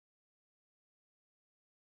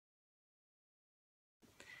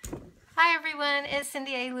Hi everyone, it's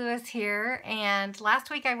Cindy A. Lewis here, and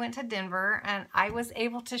last week I went to Denver and I was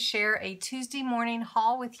able to share a Tuesday morning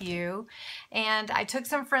haul with you, and I took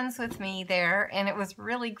some friends with me there and it was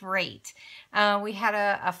really great. We had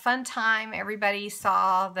a fun time. Everybody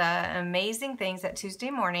saw the amazing things at Tuesday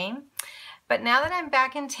morning. But now that I'm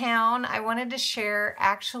back in town, I wanted to share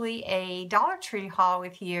actually a Dollar Tree haul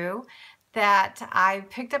with you that I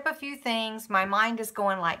picked up a few things. My mind is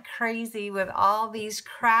going like crazy with all these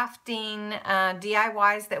crafting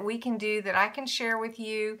DIYs that we can do, that I can share with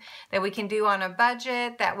you, that we can do on a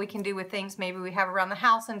budget, that we can do with things maybe we have around the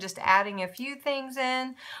house and just adding a few things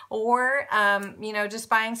in, or just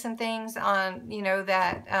buying some things on,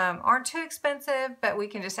 that aren't too expensive, but we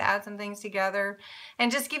can just add some things together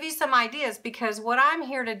and just give you some ideas, because what I'm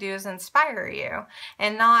here to do is inspire you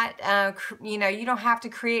and not, you don't have to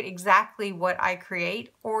create exactly what I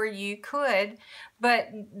create, or you could, but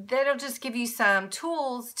that'll just give you some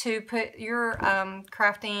tools to put your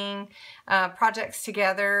crafting projects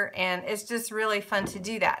together, and it's just really fun to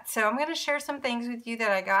do that. So I'm going to share some things with you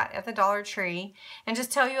that I got at the Dollar Tree and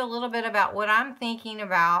just tell you a little bit about what I'm thinking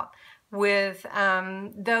about with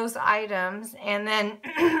those items. And then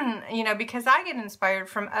because I get inspired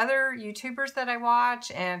from other YouTubers that I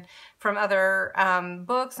watch and from other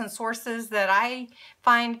books and sources that I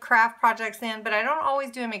find craft projects in, but I don't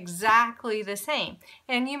always do them exactly the same,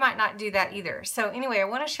 and you might not do that either. So anyway, I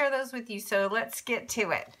want to share those with you, so let's get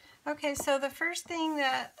to it. Okay, so the first thing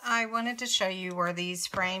that I wanted to show you were these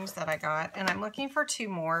frames that I got, and I'm looking for two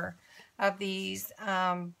more of these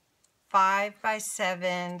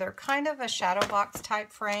 5x7. They're kind of a shadow box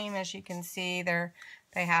type frame. As you can see,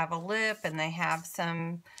 they have a lip and they have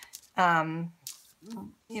some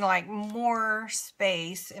like more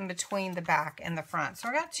space in between the back and the front. So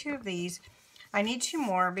I got two of these. I need two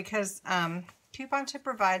more because Coupon to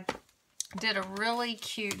Provide did a really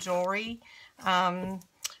cute jewelry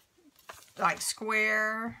like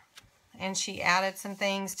square, and she added some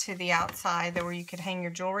things to the outside that where you could hang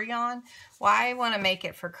your jewelry on. Well, I want to make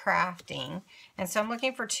it for crafting, and so I'm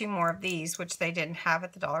looking for two more of these, which they didn't have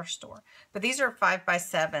at the dollar store. But these are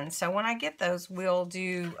 5x7, so when I get those, we'll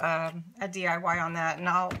do a DIY on that, and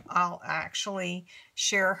I'll actually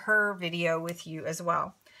share her video with you as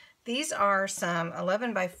well. These are some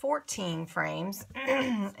 11x14 frames,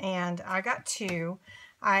 and I got two.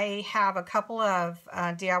 I have a couple of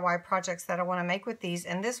DIY projects that I want to make with these,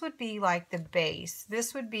 and this would be like the base.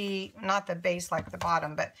 This would be not the base like the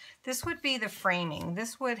bottom, but this would be the framing.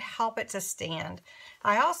 This would help it to stand.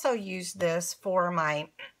 I also use this for my,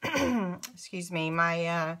 excuse me,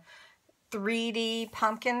 my 3D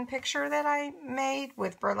pumpkin picture that I made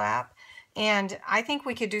with burlap. And I think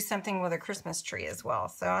we could do something with a Christmas tree as well.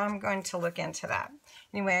 So I'm going to look into that.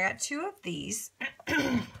 Anyway, I got two of these.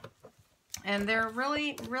 And they're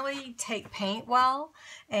really take paint well,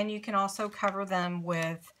 and you can also cover them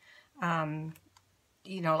with,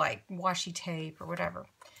 like washi tape or whatever.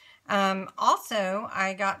 Also,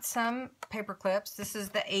 I got some paper clips. This is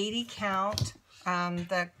the 80 count,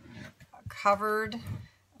 the covered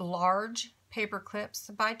large paper clips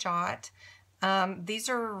by Jot. These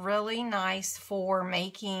are really nice for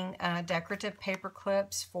making decorative paper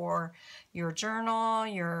clips for your journal,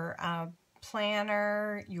 your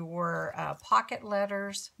planner, your pocket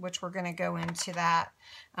letters, which we're going to go into that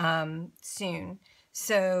soon.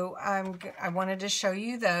 So I wanted to show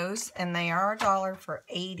you those, and they are $1 for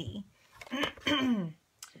 80. The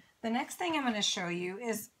next thing I'm going to show you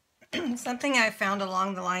is something I found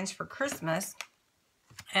along the lines for Christmas.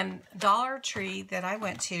 And Dollar Tree that I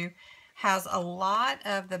went to has a lot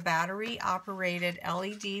of the battery operated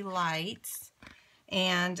LED lights,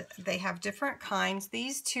 and they have different kinds.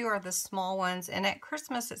 These two are the small ones, and at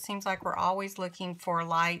Christmas it seems like we're always looking for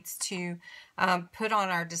lights to put on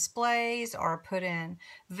our displays or put in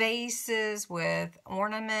vases with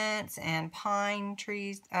ornaments and pine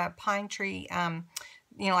trees,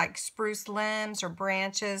 like spruce limbs or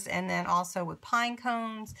branches, and then also with pine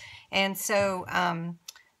cones. And so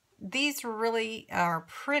these really are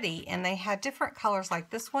pretty, and they had different colors,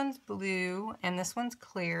 like this one's blue and this one's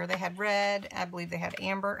clear. They had red, I believe they had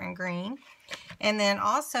amber and green. And then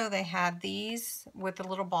also they had these with the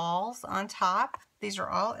little balls on top. These are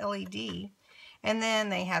all LED. And then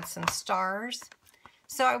they had some stars.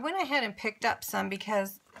 So I went ahead and picked up some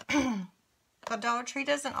because the Dollar Tree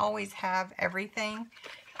doesn't always have everything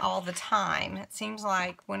all the time. It seems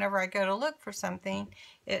like whenever I go to look for something,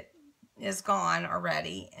 it is gone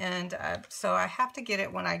already, and so I have to get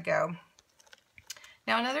it when I go.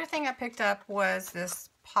 Now, another thing I picked up was this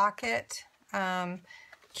pocket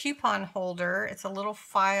coupon holder. It's a little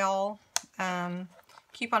file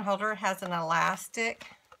coupon holder. It has an elastic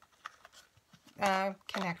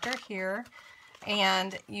connector here,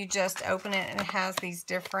 and you just open it, and it has these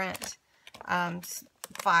different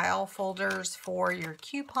file folders for your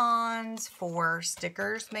coupons, for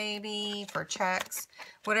stickers maybe, for checks,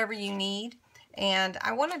 whatever you need. And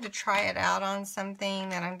I wanted to try it out on something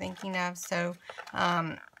that I'm thinking of, so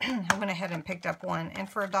I went ahead and picked up one. And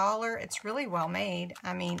for $1, it's really well made.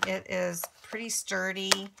 I mean, it is pretty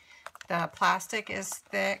sturdy. The plastic is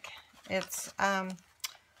thick. It's,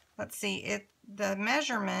 let's see, the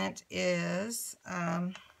measurement is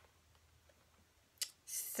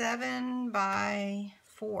 7 by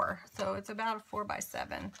 4, so it's about a 4 by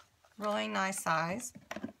 7. Really nice size.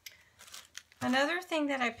 Another thing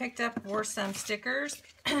that I picked up were some stickers,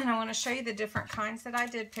 and I want to show you the different kinds that I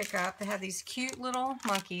did pick up. They have these cute little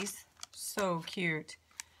monkeys, so cute.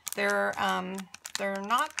 They're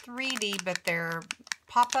not 3D, but they're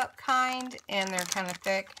pop-up kind, and they're kind of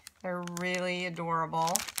thick. They're really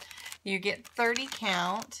adorable. You get 30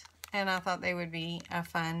 count, and I thought they would be a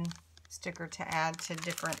fun sticker to add to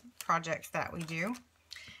different projects that we do.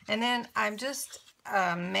 And then I'm just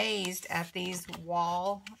amazed at these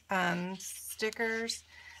wall stickers,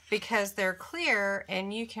 because they're clear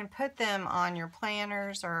and you can put them on your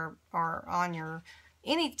planners or on your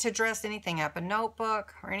to dress anything up, a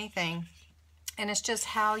notebook or anything. And it's just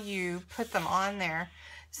how you put them on there.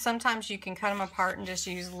 Sometimes you can cut them apart and just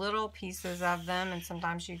use little pieces of them, and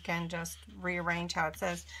sometimes you can just rearrange how it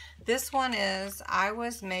says. This one is I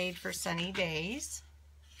was made for sunny days,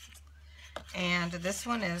 and this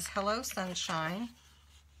one is hello sunshine.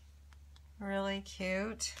 Really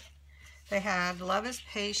cute. They had love is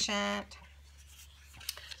patient,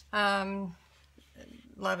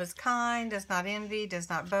 love is kind, does not envy, does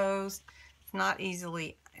not boast, is not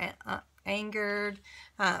easily angered,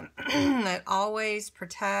 that always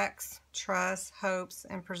protects, trusts, hopes,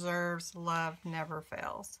 and preserves, love never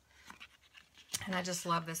fails. And I just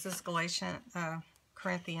love this. This is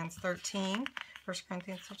Corinthians 13, 1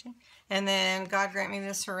 Corinthians 13. And then God grant me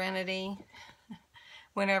the serenity.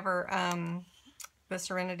 Whenever the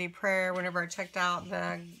serenity prayer, whenever I checked out,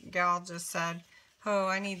 the gal just said, oh,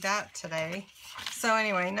 I need that today. So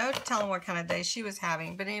anyway, no telling what kind of day she was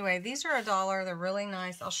having. But anyway, these are $1. They're really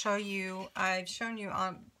nice. I'll show you. I've shown you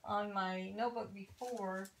on my notebook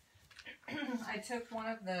before. I took one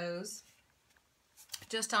of those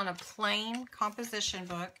just on a plain composition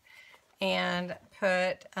book and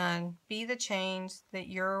put be the change that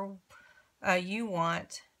you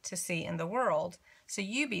want to see in the world. So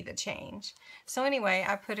you be the change. So anyway,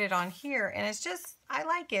 I put it on here, and it's just, I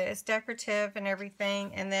like it. It's decorative and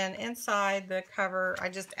everything. And then inside the cover, I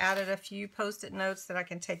just added a few Post-it notes that I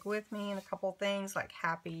can take with me, and a couple things like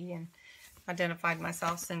happy, and identified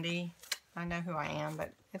myself, Cindy. I know who I am,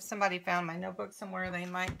 but if somebody found my notebook somewhere, they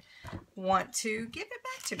might want to give it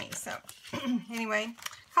back to me. So anyway,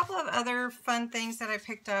 a couple of other fun things that I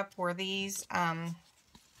picked up were these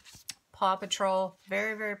Paw Patrol,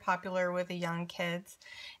 very, very popular with the young kids.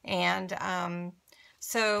 And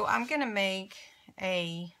so I'm going to make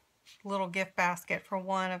a little gift basket for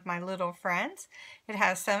one of my little friends. It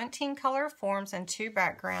has 17 color forms and 2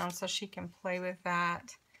 backgrounds, so she can play with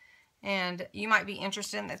that. And you might be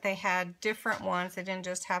interested in that they had different ones. They didn't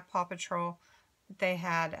just have Paw Patrol. They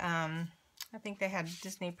had, I think they had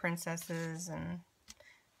Disney princesses and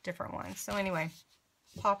different ones. So anyway,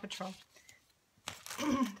 Paw Patrol.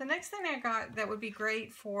 The next thing I got that would be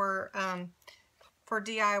great for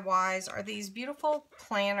DIYs are these beautiful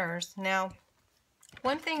planners. Now,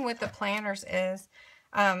 one thing with the planners is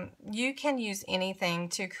you can use anything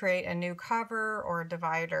to create a new cover or a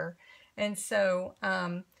divider. And so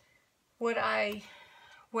what I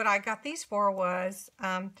got these for was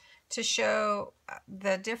to show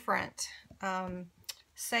the different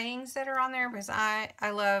sayings that are on there, because I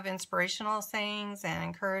love inspirational sayings and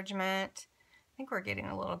encouragement. I think we're getting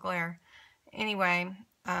a little glare anyway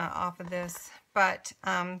off of this, but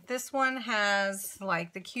this one has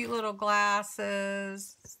like the cute little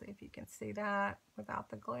glasses. Let's see if you can see that without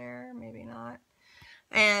the glare, maybe not.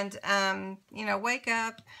 And you know, wake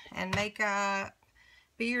up and make up,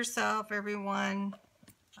 be yourself, everyone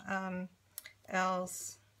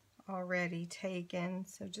else already taken,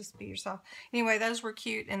 so just be yourself. Anyway, those were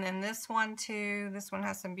cute. And then this one too, this one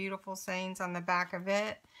has some beautiful sayings on the back of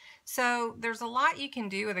it. So there's a lot you can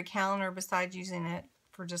do with a calendar besides using it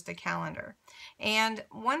for just a calendar. And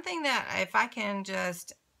one thing that, if I can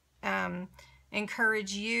just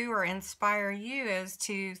encourage you or inspire you, is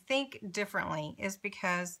to think differently, is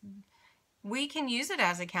because we can use it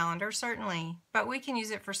as a calendar, certainly, but we can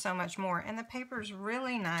use it for so much more. And the paper is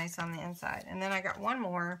really nice on the inside. And then I got one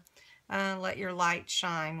more, Let Your Light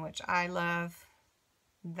Shine, which I love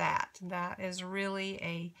that. That is really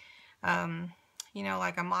a, you know,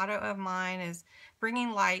 like a motto of mine is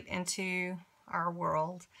bringing light into our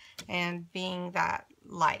world and being that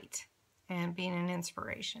light and being an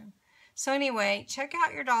inspiration. So anyway, check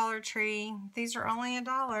out your Dollar Tree. These are only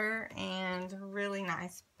 $1 and really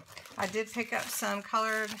nice. I did pick up some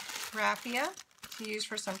colored raffia to use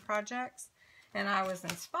for some projects, and I was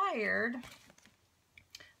inspired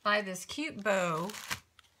by this cute bow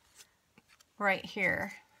right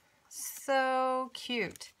here. So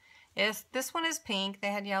cute. This one is pink. They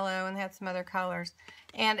had yellow and they had some other colors,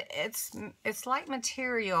 and it's light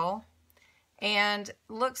material and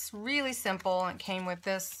looks really simple. It came with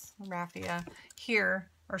this raffia here,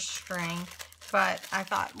 or string, but I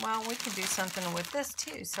thought, well, we could do something with this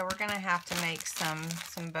too. So we're gonna have to make some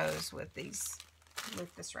bows with this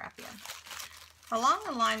raffia. Along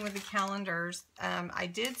the line with the calendars, I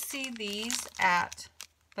did see these at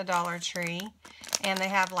the Dollar Tree, and they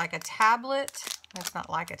have like a tablet. It's not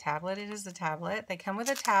like a tablet, it is a tablet. They come with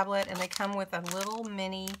a tablet, and they come with a little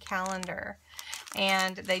mini calendar.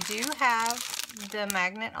 And they do have the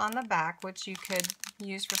magnet on the back, which you could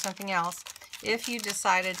use for something else if you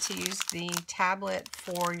decided to use the tablet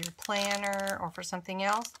for your planner or for something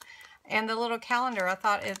else. And the little calendar, I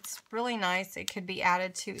thought it's really nice. It could be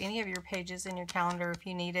added to any of your pages in your calendar if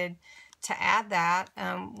you needed to add that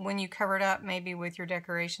when you cover it up, maybe with your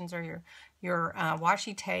decorations or your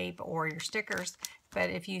washi tape or your stickers. But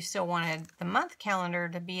if you still wanted the month calendar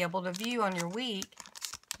to be able to view on your week,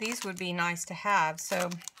 these would be nice to have. So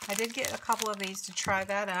I did get a couple of these to try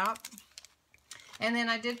that out. And then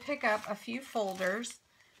I did pick up a few folders.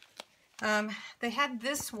 They had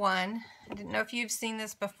this one. I didn't know if you've seen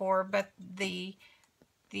this before, but the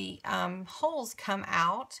holes come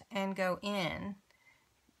out and go in.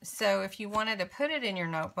 So if you wanted to put it in your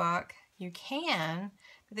notebook, you can,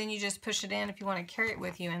 but then you just push it in if you want to carry it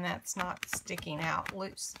with you, and that's not sticking out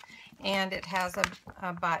loose. And it has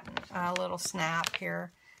a button, a little snap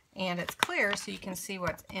here, and it's clear so you can see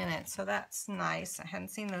what's in it. So that's nice. I hadn't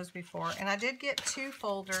seen those before. And I did get 2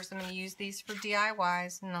 folders. I'm going to use these for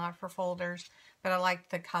DIYs, not for folders, but I like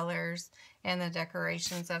the colors and the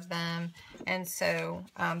decorations of them. And so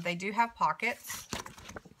they do have pockets.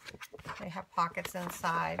 They have pockets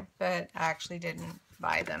inside, but I actually didn't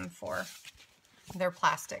buy them for their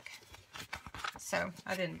plastic. So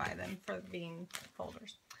I didn't buy them for being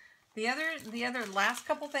folders. The other last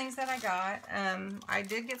couple things that I got, I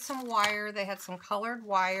did get some wire. They had some colored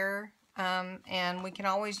wire, and we can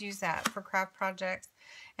always use that for craft projects.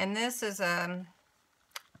 And this is a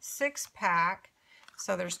 6-pack.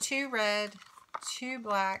 So there's 2 red, 2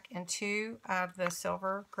 black, and 2 of the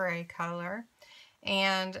silver gray color.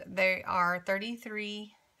 And they are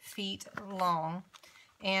 33 feet long.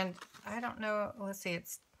 And I don't know, let's see, it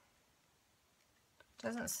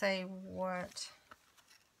doesn't say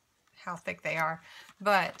how thick they are,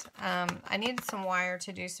 but I needed some wire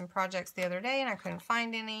to do some projects the other day, and I couldn't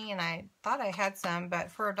find any, and I thought I had some,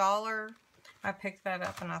 but for $1 I picked that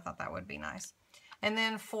up, and I thought that would be nice. And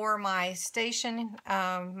then for my station,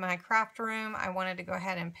 my craft room, I wanted to go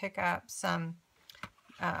ahead and pick up some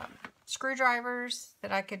screwdrivers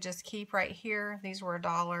that I could just keep right here. These were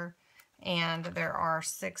 $1, and there are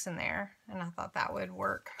 6 in there, and I thought that would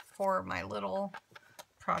work for my little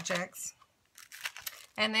projects.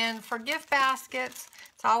 And then for gift baskets,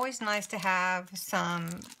 it's always nice to have some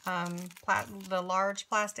the large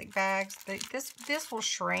plastic bags. This will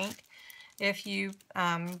shrink if you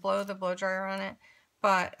blow the blow dryer on it,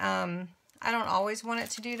 but I don't always want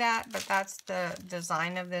it to do that, but that's the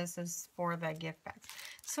design of this, is for the gift bags.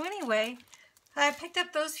 So anyway, I picked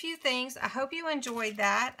up those few things. I hope you enjoyed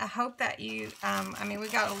that. I hope that you, I mean, we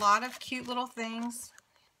got a lot of cute little things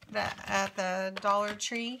at the Dollar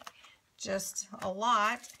Tree, just a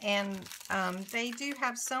lot. And they do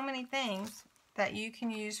have so many things that you can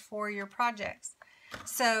use for your projects.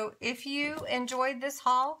 So if you enjoyed this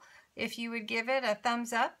haul, if you would give it a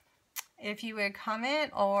thumbs up, if you would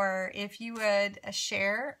comment, or if you would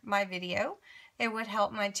share my video, it would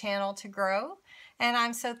help my channel to grow. And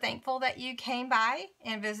I'm so thankful that you came by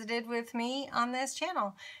and visited with me on this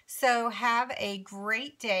channel. So have a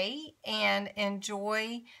great day and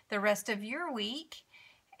enjoy the rest of your week.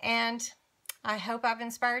 And I hope I've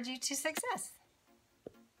inspired you to success.